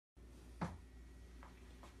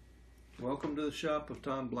Welcome to the shop of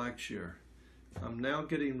Tom Blackshear. I'm now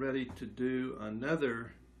getting ready to do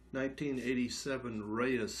another 1987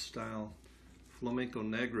 Reyes style Flamenco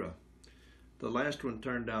Negra. The last one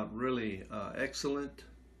turned out really excellent,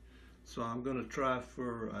 so I'm going to try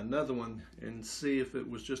for another one and see if it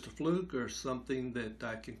was just a fluke or something that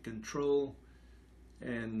I can control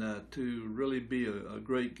and to really be a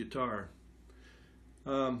great guitar.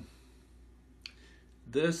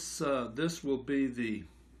 This will be the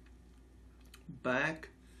back.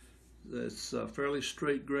 That's fairly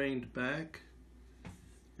straight grained back,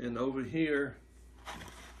 and over here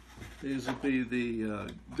these will be the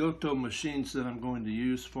Goto machines that I'm going to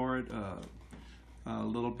use for it, a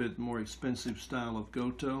little bit more expensive style of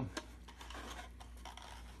Goto.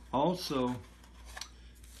 Also,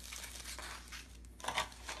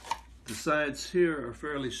 the sides here are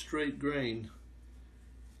fairly straight grained,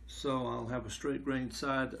 so I'll have a straight grained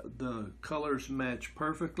side. The colors match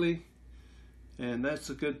perfectly, and that's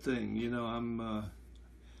a good thing. You know,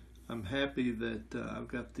 I'm happy that I've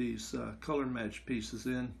got these color match pieces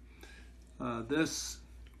in. This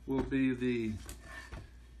will be the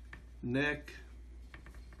neck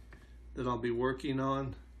that I'll be working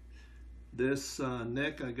on. This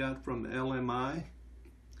neck I got from LMI,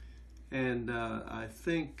 and I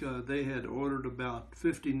think they had ordered about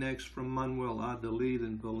 50 necks from Manuel Adalid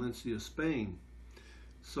in Valencia, Spain.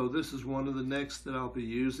 So this is one of the necks that I'll be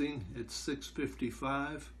using. It's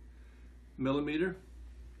 655 millimeter,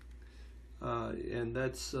 and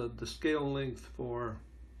that's the scale length for,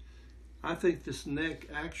 I think this neck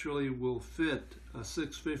actually will fit a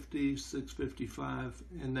 650, 655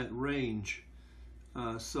 in that range.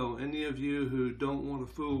 So any of you who don't want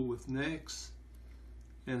to fool with necks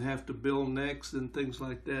and have to build necks and things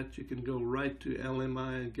like that, you can go right to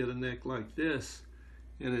LMI and get a neck like this,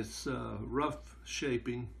 and it's rough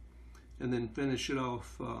shaping, and then finish it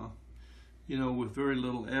off you know, with very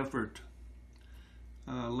little effort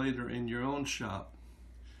later in your own shop.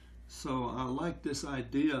 So I like this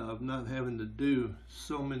idea of not having to do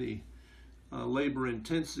so many labor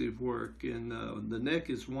intensive work, and the neck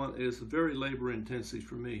is very labor intensive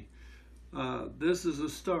for me. This is a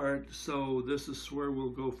start, so this is where we'll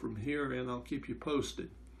go from here, and I'll keep you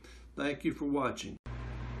posted. Thank you for watching.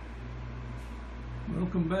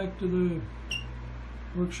 Welcome back to the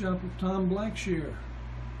workshop of Tom Blackshear.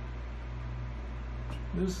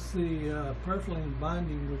 This is the purfling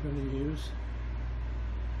binding we're going to use.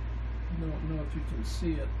 I don't know if you can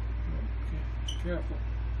see it. Okay, careful.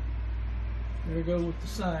 There we go with the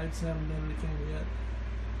sides. Haven't done anything yet.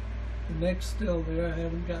 The neck's still there. I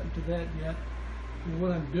haven't gotten to that yet. And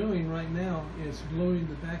what I'm doing right now is gluing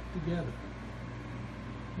the back together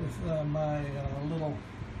with my little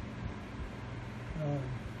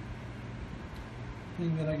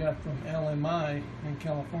thing that I got from LMI in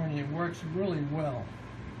California. It works really well.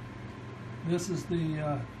 This is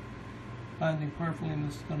the binding purfling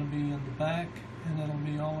that's going to be in the back, and it'll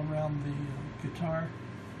be all around the guitar.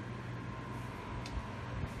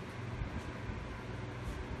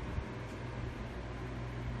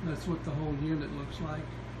 That's what the whole unit looks like.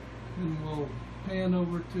 Then we'll pan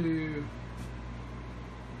over to,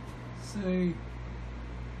 say,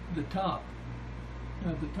 the top.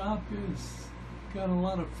 Now the top is got a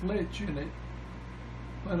lot of flitch in it,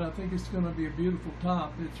 but I think it's going to be a beautiful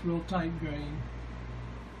top. It's real tight grain.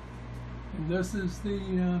 And this is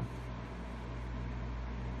the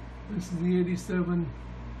 87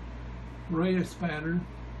 Reyes pattern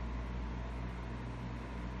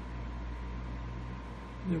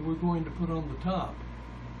that we're going to put on the top.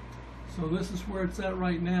 So this is where it's at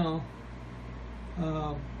right now.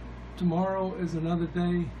 Tomorrow is another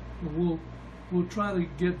day. We'll try to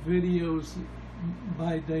get videos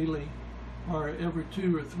bi-daily, or every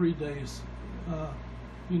 2 or 3 days,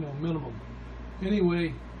 you know, minimum.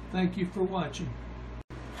 Anyway, thank you for watching.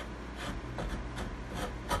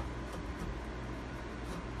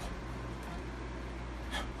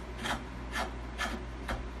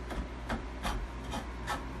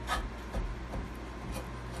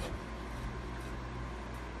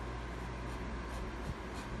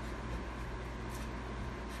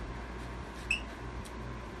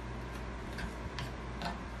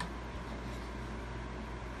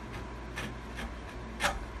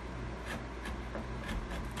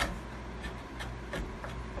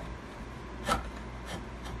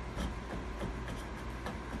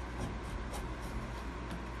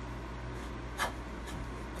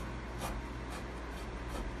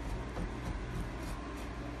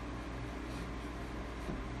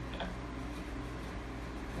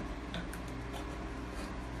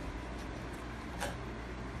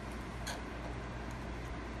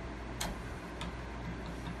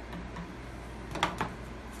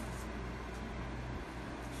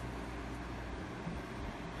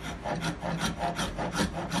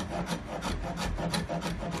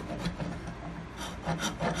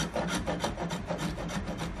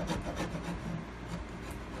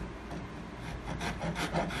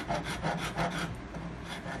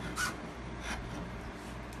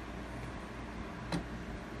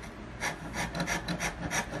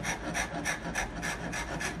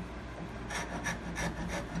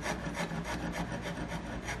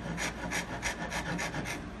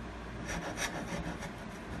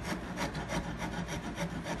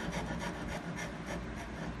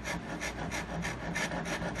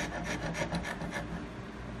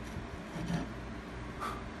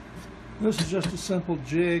 This is just a simple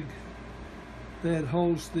jig that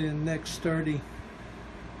holds the neck sturdy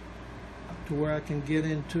to where I can get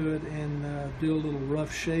into it and do a little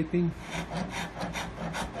rough shaping.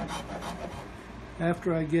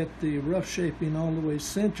 After I get the rough shaping all the way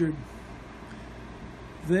centered,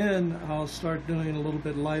 then I'll start doing a little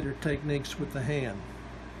bit lighter techniques with the hand.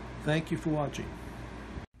 Thank you for watching.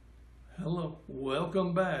 Hello,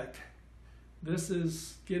 welcome back. This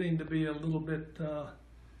is getting to be a little bit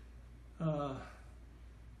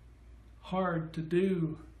hard to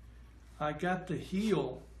do. I got the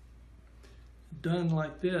heel done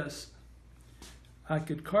like this. I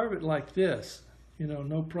could carve it like this, you know,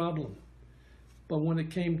 no problem. But when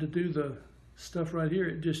it came to do the stuff right here,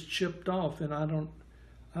 it just chipped off, and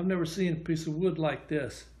I've never seen a piece of wood like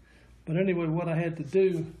this. But anyway, what I had to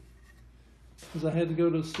do was I had to go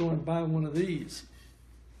to the store and buy one of these.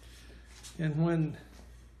 And when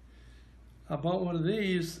I bought one of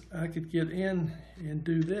these, I could get in and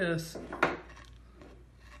do this.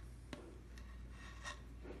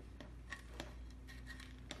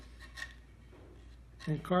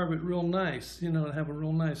 And carve it real nice, you know, have a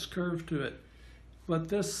real nice curve to it. But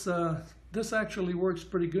this actually works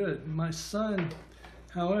pretty good. My son,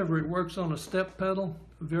 however, it works on a step pedal,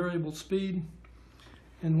 a variable speed.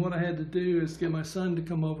 And what I had to do is get my son to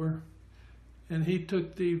come over, and he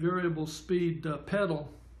took the variable speed pedal,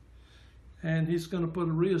 and he's going to put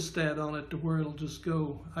a rheostat on it to where it'll just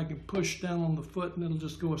go, I can push down on the foot and it'll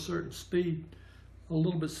just go a certain speed, a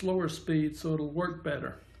little bit slower speed, so it'll work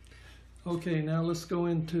better. Okay, now let's go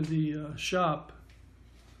into the shop.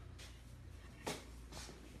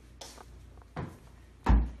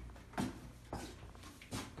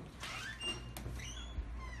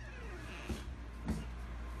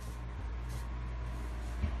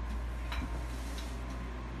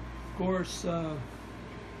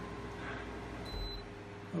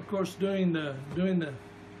 Of course, doing the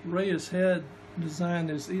Reyes head design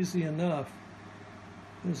is easy enough.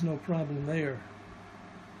 There's no problem there.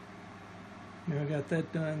 You know, I got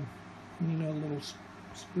that done. You know, little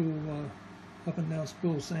spool, up and down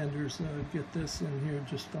spool sanders get this in here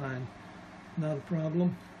just fine. Not a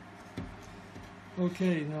problem.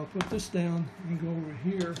 Okay, now put this down and go over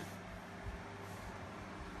here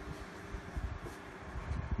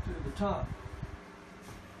to the top.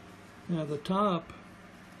 Now the top,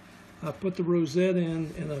 I put the rosette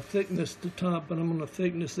in and I thicknessed the top, but I'm going to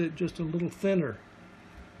thickness it just a little thinner.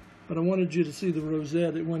 But I wanted you to see the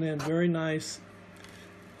rosette. It went in very nice.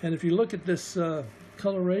 And if you look at this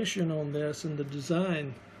coloration on this and the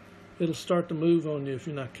design, it'll start to move on you if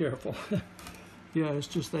you're not careful. Yeah, it's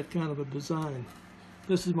just that kind of a design.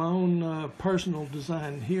 This is my own personal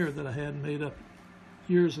design here that I had made up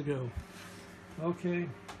years ago. Okay.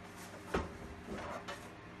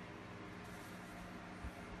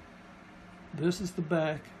 This is the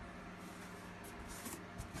back.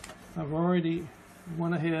 I've already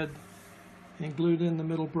went ahead and glued in the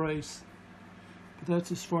middle brace, but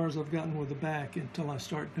that's as far as I've gotten with the back until I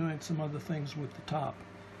start doing some other things with the top.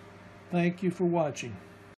 Thank you for watching.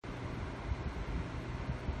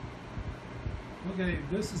 Okay,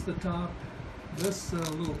 this is the top. This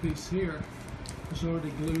little piece here is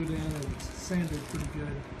already glued in and sanded pretty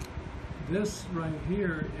good. This right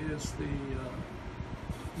here is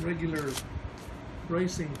the regular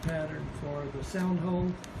bracing pattern for the sound hole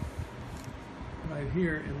right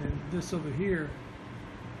here, and then this over here,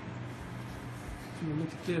 if you look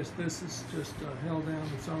at this is just held down.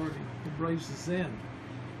 It's already, the brace is in.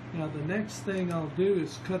 Now the next thing I'll do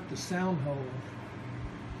is cut the sound hole.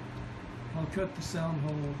 I'll cut the sound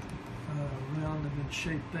hole around and then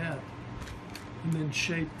shape that, and then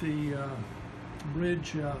shape the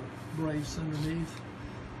bridge brace underneath.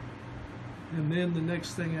 And then the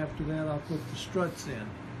next thing after that, I'll put the struts in.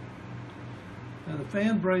 Now the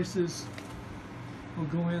fan braces will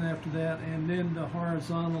go in after that, and then the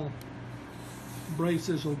horizontal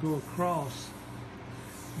braces will go across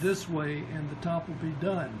this way, and the top will be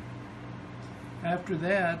done. After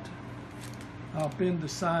that, I'll bend the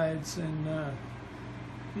sides and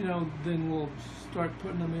you know, then we'll start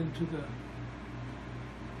putting them into the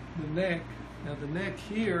neck. Now the neck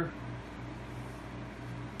here,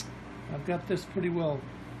 I've got this pretty well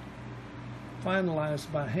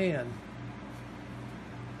finalized by hand.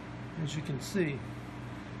 As you can see,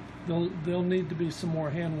 there'll need to be some more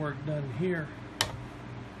handwork done here.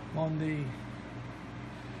 On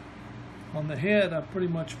the head, I've pretty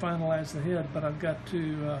much finalized the head, but I've got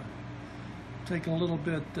to take a little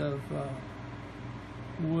bit of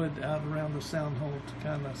wood out around the sound hole to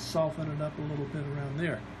kind of soften it up a little bit around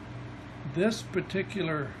there. This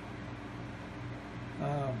particular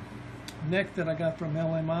neck that I got from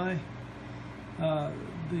LMI,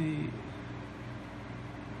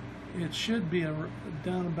 it should be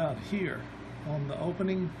down about here on the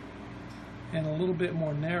opening and a little bit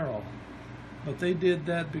more narrow, but they did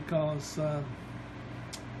that because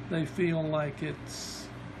they feel like it's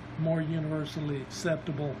more universally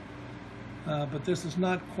acceptable, but this is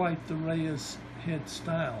not quite the Reyes head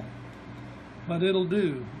style, but it'll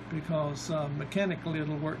do because mechanically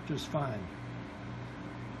it'll work just fine.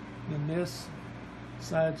 Then this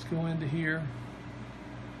sides go into here,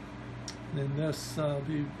 then this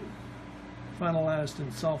be finalized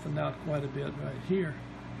and softened out quite a bit right here,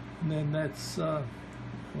 and then that's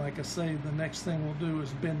like I say, the next thing we'll do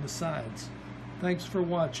is bend the sides. Thanks for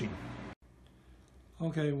watching.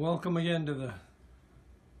 Okay, welcome again to the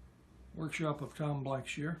workshop of Tom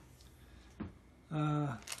Blackshear.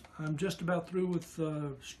 I'm just about through with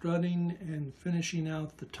strutting and finishing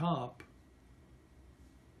out the top.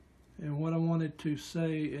 And what I wanted to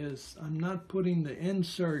say is I'm not putting the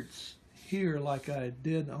inserts here like I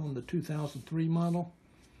did on the 2003 model.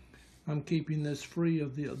 I'm keeping this free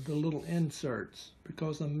of the little inserts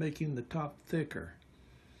because I'm making the top thicker.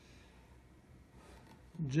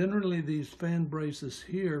 Generally, these fan braces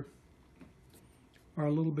here are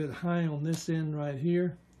a little bit high on this end right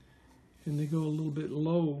here, and they go a little bit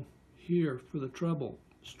low here for the treble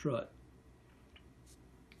strut.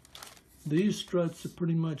 These struts are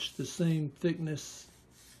pretty much the same thickness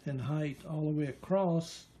and height all the way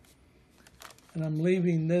across, and I'm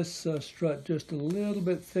leaving this strut just a little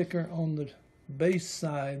bit thicker on the base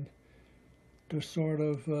side to sort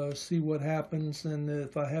of see what happens, and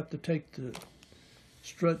if I have to take the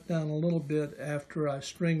strut down a little bit after I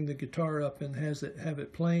string the guitar up and have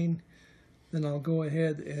it playing, then I'll go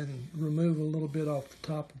ahead and remove a little bit off the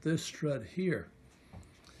top of this strut here.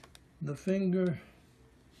 The finger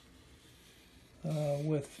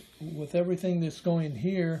with everything that's going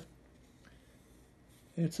here,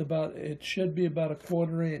 it should be about a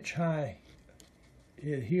 1/4 inch high.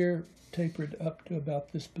 Here tapered up to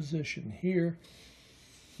about this position here,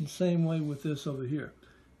 and same way with this over here.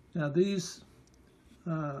 Now these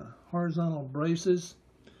horizontal braces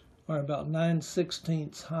are about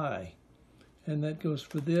 9/16 high, and that goes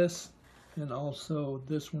for this and also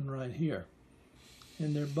this one right here,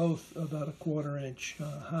 and they're both about a 1/4 inch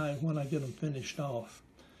high when I get them finished off.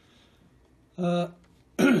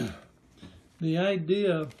 The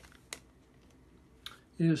idea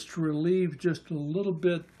is to relieve just a little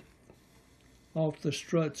bit off the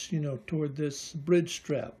struts, you know, toward this bridge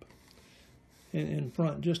strap in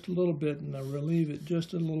front, just a little bit, and I relieve it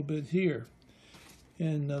just a little bit here.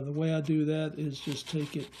 And the way I do that is just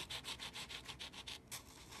take it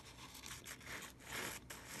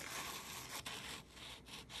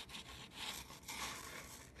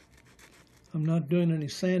I'm not doing any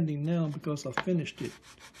sanding now because I finished it,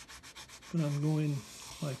 but I'm going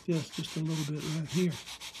like this just a little bit right here.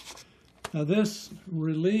 Now this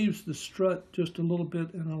relieves the strut just a little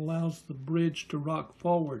bit and allows the bridge to rock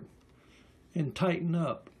forward and tighten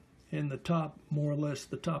up, and the top, more or less,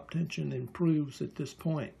 the top tension improves at this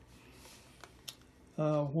point.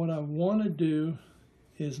 What I want to do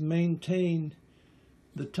is maintain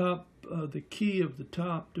the top, the key of the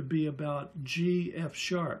top to be about G, F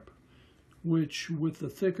sharp, which with the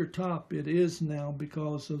thicker top it is now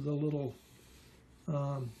because of the little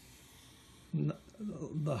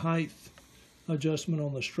the height adjustment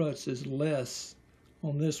on the struts is less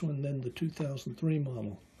on this one than the 2003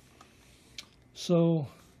 model. So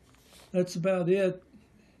that's about it,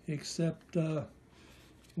 except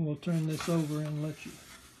we'll turn this over and let you,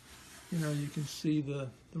 you can see the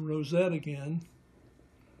rosette again.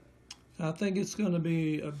 I think it's going to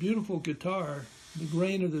be a beautiful guitar. The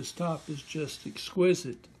grain of this top is just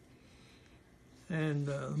exquisite, and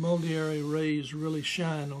the Moldieri rays really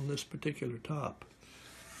shine on this particular top.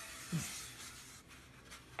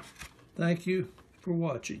 Thank you for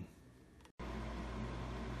watching.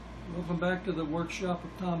 Welcome back to the workshop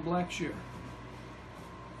of Tom Blackshear.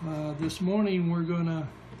 This morning we're going to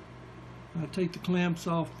take the clamps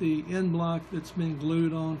off the end block that's been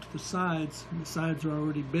glued onto the sides. The sides are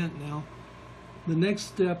already bent now. The next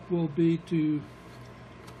step will be to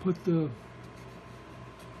put the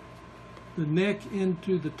neck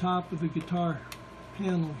into the top of the guitar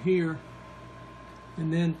panel here,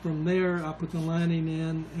 and then from there I put the lining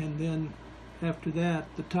in, and then after that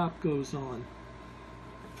the top goes on.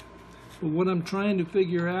 But what I'm trying to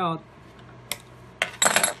figure out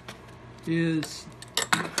is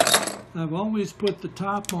I've always put the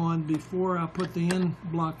top on before I put the end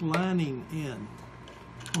block lining in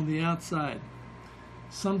on the outside.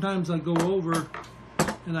 Sometimes I go over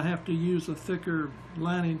and I have to use a thicker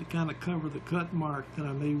lining to kind of cover the cut mark that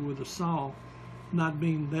I made with a saw, not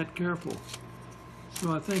being that careful.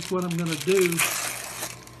 So I think what I'm going to do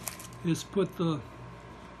is put the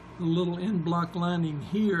little end block lining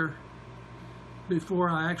here before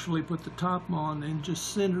I actually put the top on, and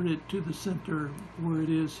just center it to the center where it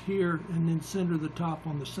is here, and then center the top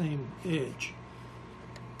on the same edge.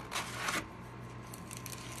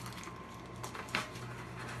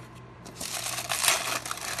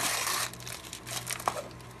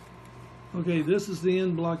 Okay, this is the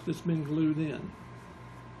end block that's been glued in.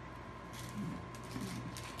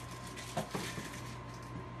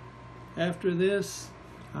 After this,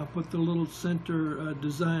 I'll put the little center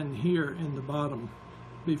design here in the bottom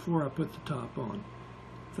before I put the top on.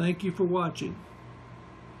 Thank you for watching.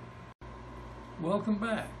 Welcome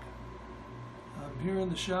back. I'm here in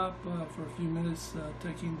the shop for a few minutes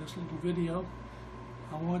taking this little video.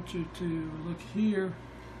 I want you to look here.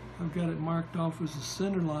 I've got it marked off as a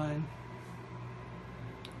center line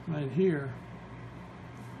right here.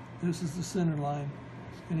 This is the center line,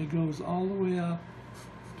 and it goes all the way up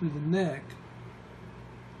to the neck.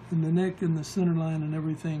 And the neck and the center line and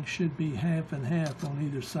everything should be half and half on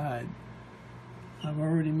either side. I've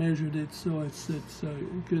already measured it, so it's a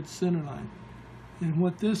good center line. And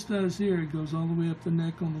what this does here, it goes all the way up the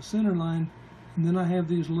neck on the center line, and then I have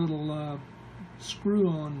these little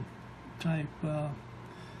screw-on type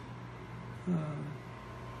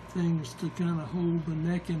things to kind of hold the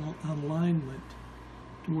neck in alignment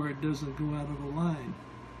to where it doesn't go out of the line.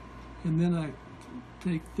 And then I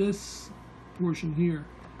take this portion here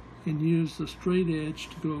and use the straight edge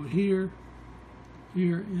to go here,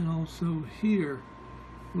 here, and also here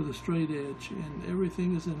with a straight edge, and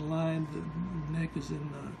everything is in line. The neck is in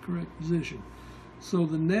the correct position. So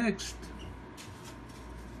the next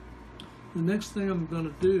thing I'm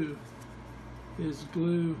going to do is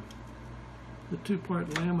glue the two-part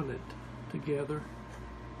laminate together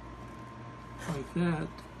like that.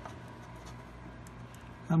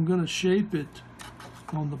 I'm going to shape it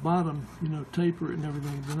on the bottom, taper it and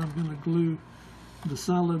everything. Then I'm going to glue the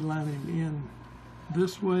solid lining in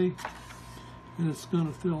this way, and it's going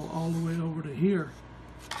to fill all the way over to here.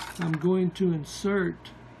 I'm going to insert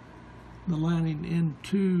the lining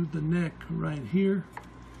into the neck right here,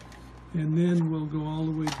 and then we'll go all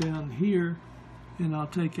the way down here, and I'll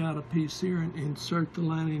take out a piece here and insert the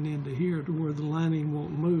lining into here to where the lining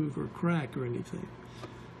won't move or crack or anything.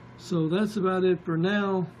 So that's about it for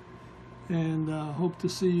now, and hope to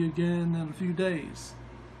see you again in a few days.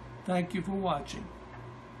 Thank you for watching.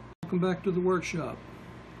 Welcome back to the workshop.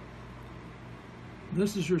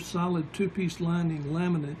 This is your solid two-piece lining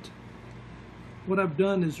laminate. What I've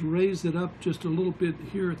done is raise it up just a little bit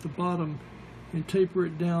here at the bottom and taper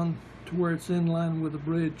it down to where it's in line with the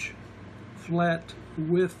bridge, flat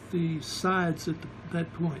with the sides at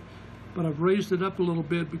that point. But I've raised it up a little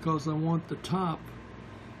bit because I want the top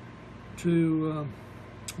to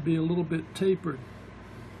be a little bit tapered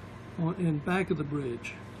in back of the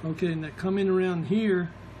bridge. Okay, now coming around here,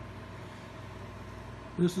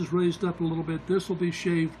 this is raised up a little bit. This will be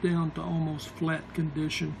shaved down to almost flat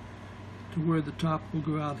condition to where the top will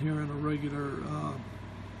go out here in a regular,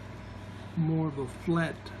 more of a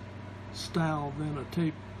flat style than a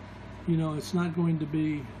tape. It's not going to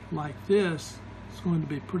be like this. It's going to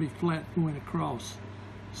be pretty flat going across.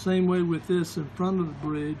 Same way with this in front of the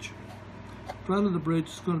bridge. Front of the bridge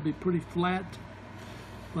is going to be pretty flat,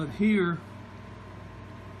 but here,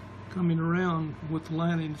 coming around with the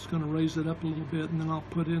lining, it's going to raise it up a little bit, and then I'll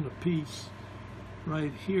put in a piece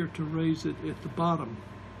right here to raise it at the bottom.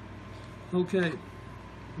 Okay,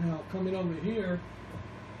 now coming over here,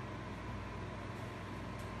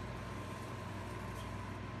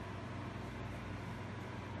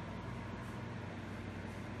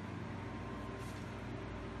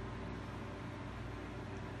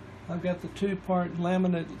 I've got the two-part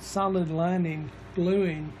laminate solid lining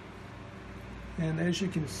gluing, and as you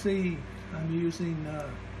can see, I'm using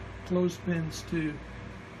clothespins to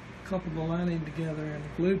couple the lining together in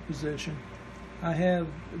a glued position. I have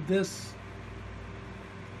this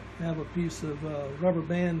have a piece of rubber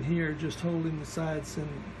band here just holding the sides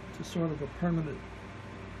into sort of a permanent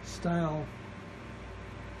style.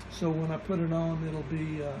 So when I put it on, it'll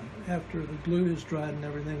be, after the glue is dried and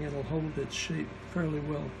everything, it'll hold its shape fairly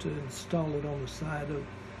well to install it on the side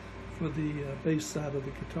for the bass side of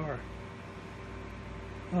the guitar.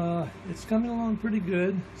 It's coming along pretty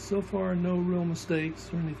good. So far, no real mistakes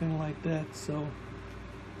or anything like that. So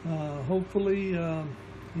hopefully,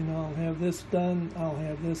 I'll have this done. I'll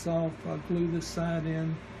have this off. I'll glue this side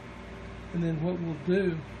in. And then what we'll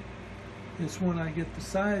do is when I get the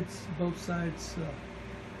sides, both sides,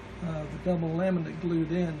 the double laminate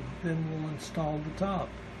glued in, then we'll install the top.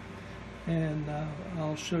 And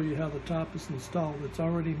I'll show you how the top is installed. It's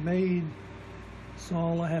already made, so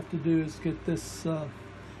all I have to do is get this,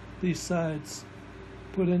 these sides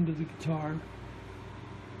put into the guitar.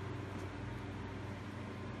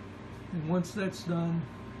 And once that's done,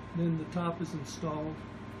 then the top is installed,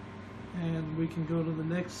 and we can go to the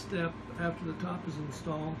next step after the top is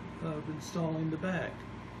installed of installing the back.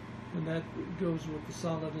 And that goes with the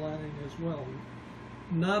solid lining as well.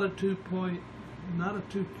 Not a two-part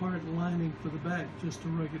lining for the back, just a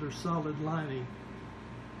regular solid lining.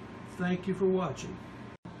 Thank you for watching.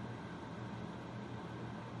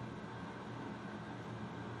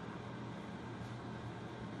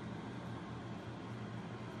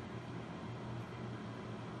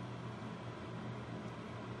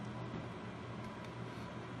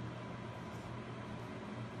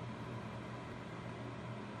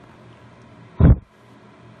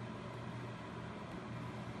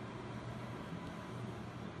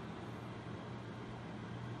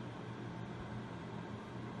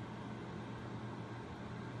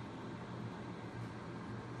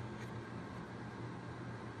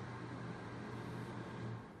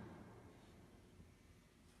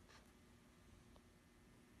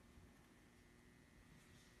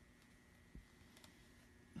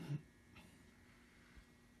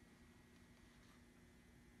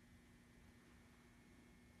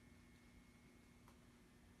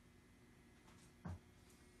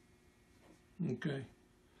 Okay.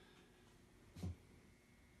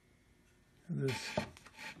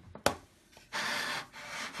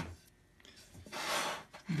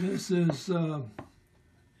 This is a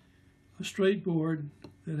straight board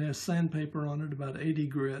that has sandpaper on it, about 80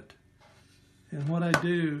 grit. And what I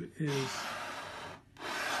do is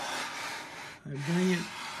I bring it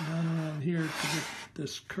down around here to get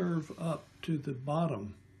this curve up to the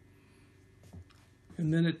bottom.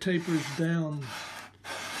 And then it tapers down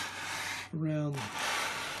around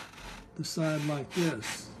the side like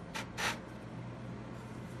this.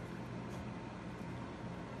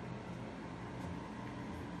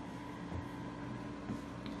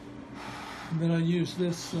 And then I use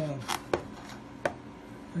this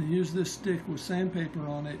stick with sandpaper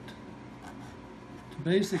on it to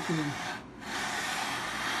basically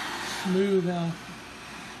smooth out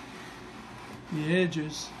the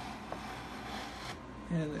edges.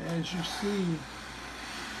 And as you see,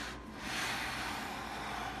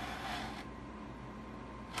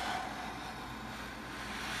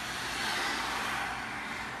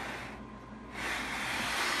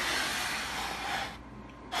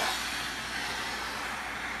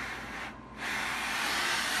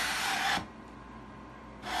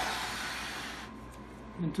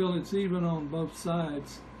 until it's even on both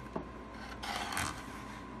sides.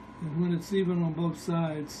 And when it's even on both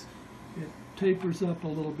sides, it tapers up a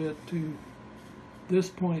little bit to this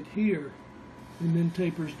point here, and then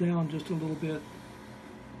tapers down just a little bit,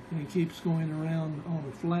 and keeps going around on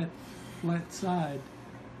a flat side.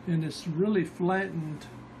 And it's really flattened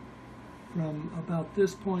from about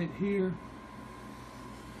this point here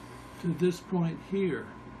to this point here.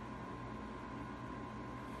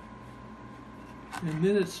 And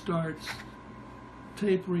then it starts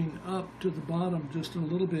tapering up to the bottom just a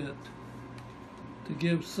little bit to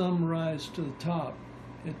give some rise to the top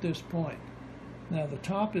at this point. Now the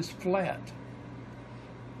top is flat,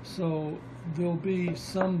 so there'll be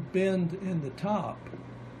some bend in the top.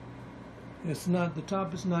 It's not, the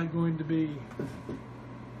top is not going to be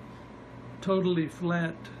totally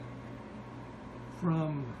flat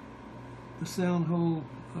from the sound hole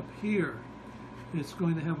up here. It's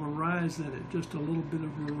going to have a rise in it, just a little bit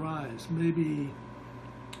of a rise, maybe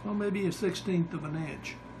a 1/16 of an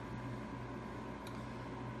inch.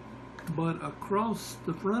 But across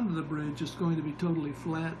the front of the bridge, it's going to be totally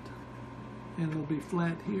flat, and it'll be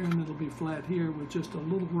flat here, and it'll be flat here, with just a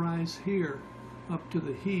little rise here up to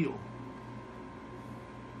the heel.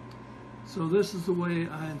 So this is the way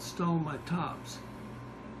I install my tops.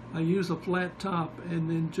 I use a flat top and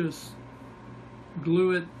then just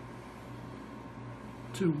glue it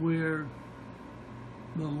to where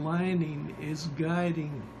the lining is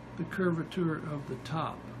guiding the curvature of the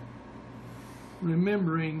top.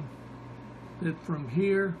 Remembering that from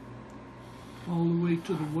here all the way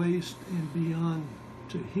to the waist and beyond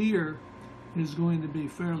to here is going to be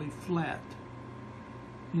fairly flat.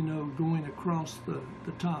 You know, going across the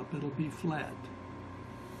top, it'll be flat.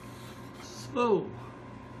 So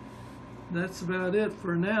that's about it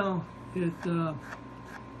for now.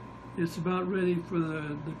 It's about ready for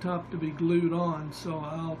the top to be glued on, so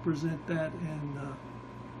I'll present that in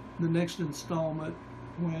the next installment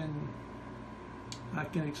when I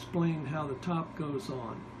can explain how the top goes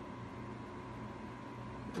on.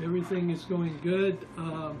 Everything is going good.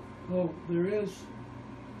 Oh, there is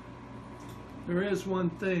one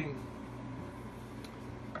thing.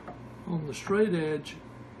 On the straight edge,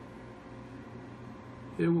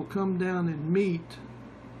 it will come down and meet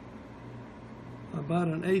about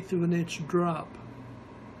 1/8 of an inch drop.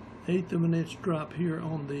 1/8 of an inch drop here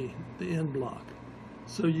on the end block.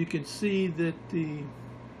 So you can see that the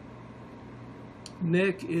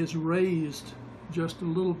neck is raised just a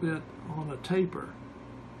little bit on a taper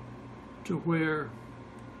to where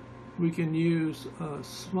we can use a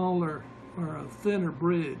smaller or a thinner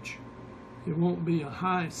bridge. It won't be a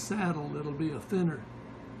high saddle, it'll be a thinner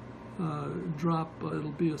drop.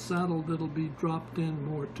 It'll be a saddle that'll be dropped in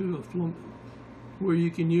more to where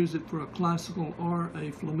you can use it for a classical or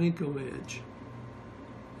a flamenco edge.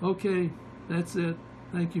 Okay, that's it.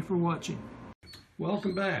 Thank you for watching.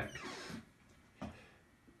 Welcome back.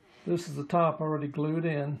 This is the top already glued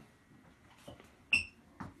in.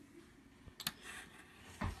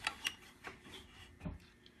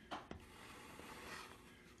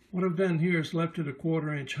 What I've done here is left it a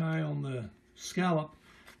 1/4 inch high on the scallop,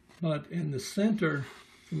 but in the center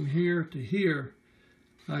from here to here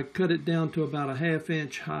I cut it down to about 1/2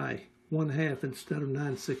 inch high, 1/2 instead of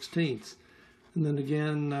 9/16. And then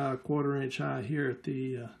again 1/4 inch high here at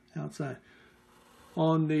the outside.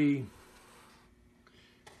 On the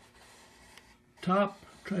top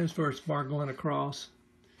transverse bar going across,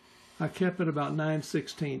 I kept it about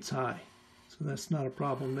 9/16 high, so that's not a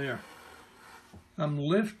problem there. I'm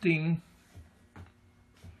lifting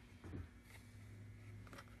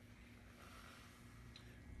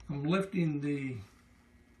the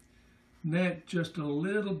neck just a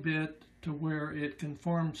little bit to where it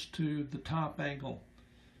conforms to the top angle,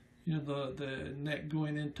 you know, the neck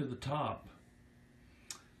going into the top.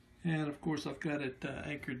 And of course I've got it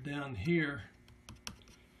anchored down here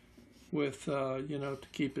with you know, to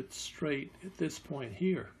keep it straight at this point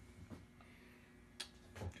here.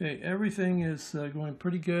 Okay, everything is going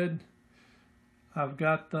pretty good. I've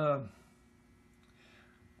got the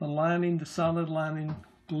lining, the solid lining,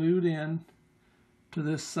 glued in to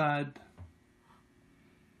this side.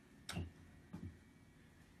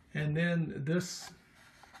 And then this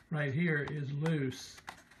right here is loose.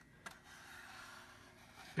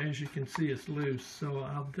 As you can see, it's loose.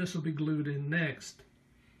 So this will be glued in next.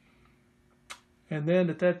 And then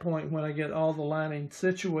at that point, when I get all the lining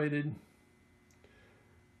situated,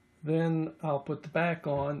 then I'll put the back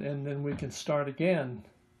on, and then we can start again,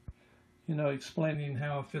 you know, explaining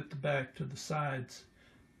how I fit the back to the sides.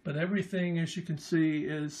 But everything, as you can see,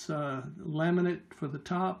 is laminate for the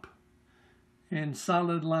top and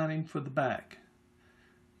solid lining for the back,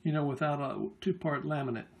 you know, without a 2-part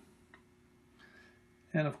laminate.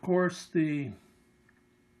 And of course the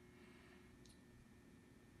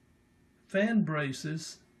fan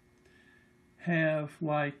braces have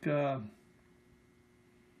like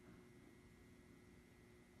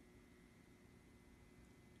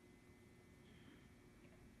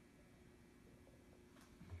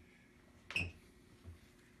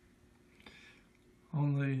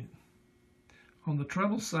on the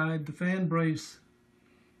treble side, the fan brace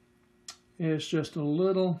is just a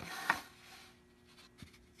little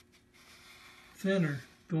thinner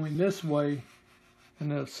going this way,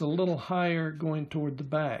 and it's a little higher going toward the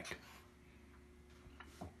back.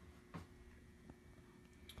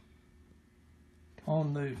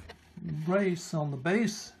 On the brace, on the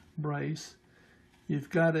base brace, you've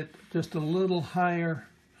got it just a little higher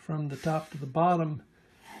from the top to the bottom,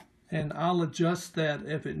 and I'll adjust that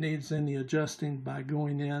if it needs any adjusting by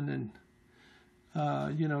going in and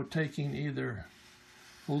you know, taking either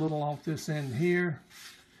a little off this end here,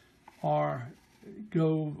 or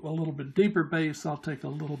go a little bit deeper base, I'll take a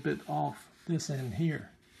little bit off this end here,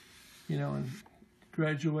 you know, and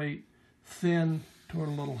graduate thin toward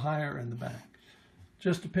a little higher in the back.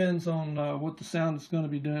 Just depends on what the sound is going to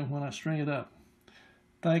be doing when I string it up.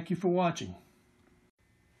 Thank you for watching.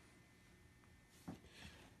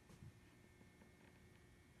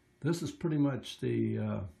 This is pretty much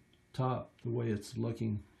the top, the way it's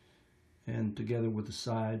looking, and together with the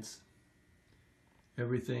sides.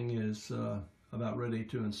 Everything is about ready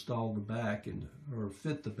to install the back or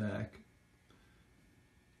fit the back.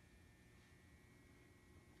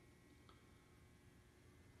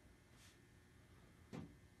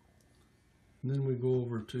 And then we go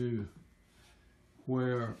over to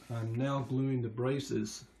where I'm now gluing the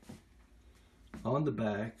braces on the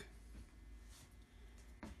back.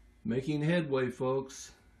 Making headway,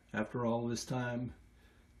 folks, after all this time.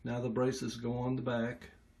 Now the braces go on the back.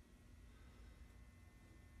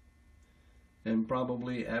 And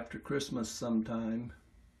probably after Christmas sometime,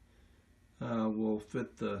 we'll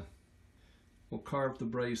carve the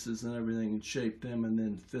braces and everything and shape them, and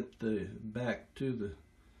then fit the back to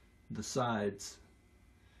the sides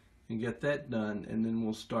and get that done. And then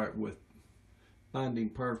we'll start with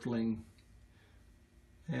binding, purfling,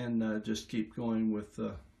 and just keep going with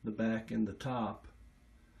the back and the top,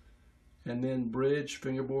 and then bridge,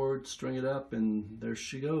 fingerboard, string it up, and there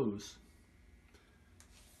she goes.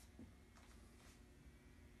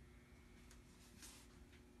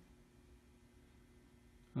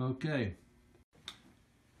 Okay,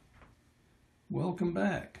 welcome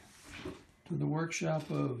back to the workshop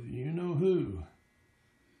of you-know-who.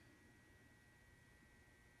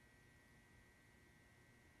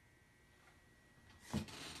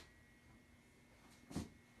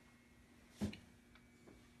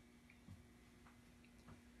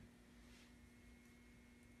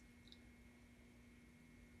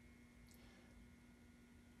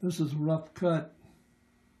 This is a rough cut.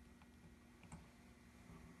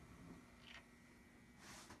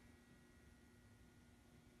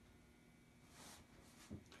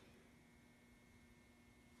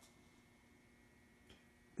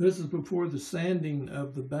 This is before the sanding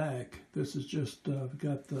of the back. This is just I've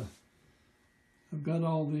got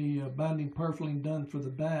all the binding, purfling done for the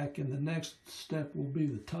back, and the next step will be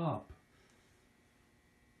the top.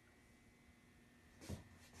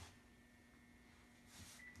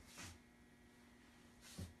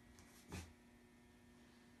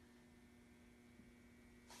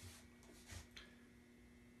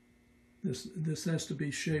 This has to be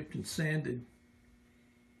shaped and sanded.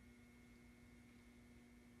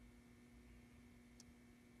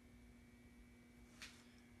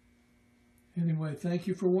 Anyway, thank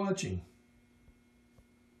you for watching.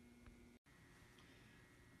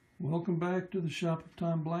 Welcome back to the shop of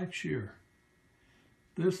Tom Blackshear.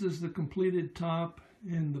 This is the completed top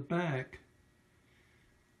and the back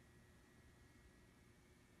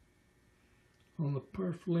on the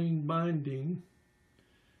purfling binding.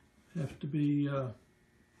 Have to be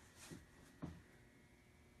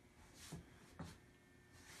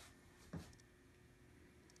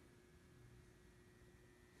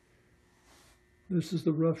this is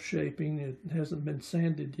the rough shaping. It hasn't been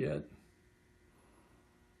sanded yet.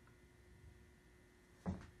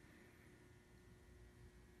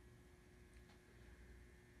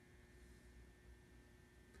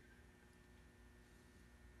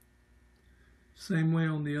 Same way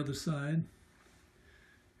on the other side.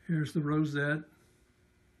 Here's the rosette.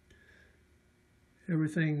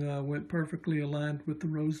 Everything went perfectly aligned with the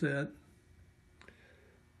rosette.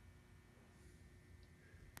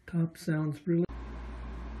 Top sounds really